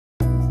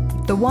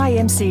The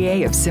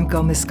YMCA of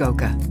Simcoe,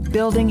 Muskoka,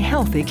 building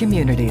healthy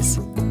communities.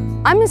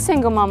 I'm a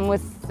single mom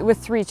with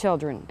 3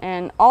 children,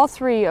 and all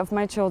 3 of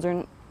my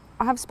children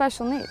have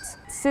special needs.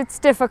 It's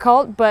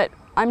difficult, but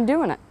I'm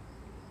doing it.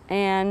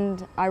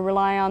 And I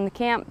rely on the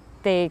camp.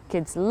 The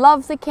kids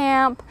love the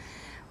camp.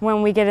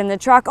 When we get in the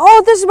truck,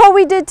 oh, this is what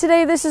we did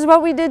today, this is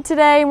what we did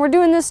today, and we're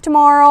doing this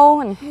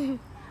tomorrow. And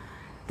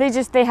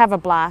they have a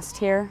blast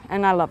here,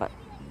 and I love it.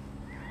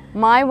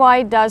 My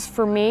why does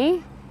for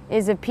me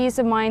is a peace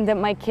of mind that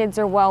my kids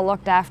are well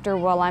looked after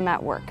while I'm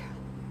at work.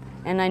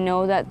 And I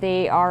know that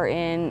they are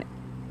in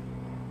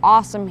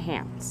awesome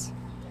hands,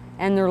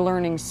 and they're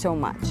learning so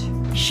much.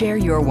 Share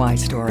your why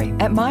story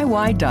at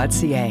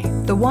mywhy.ca.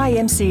 The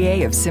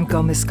YMCA of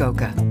Simcoe,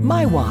 Muskoka.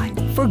 My why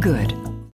for good.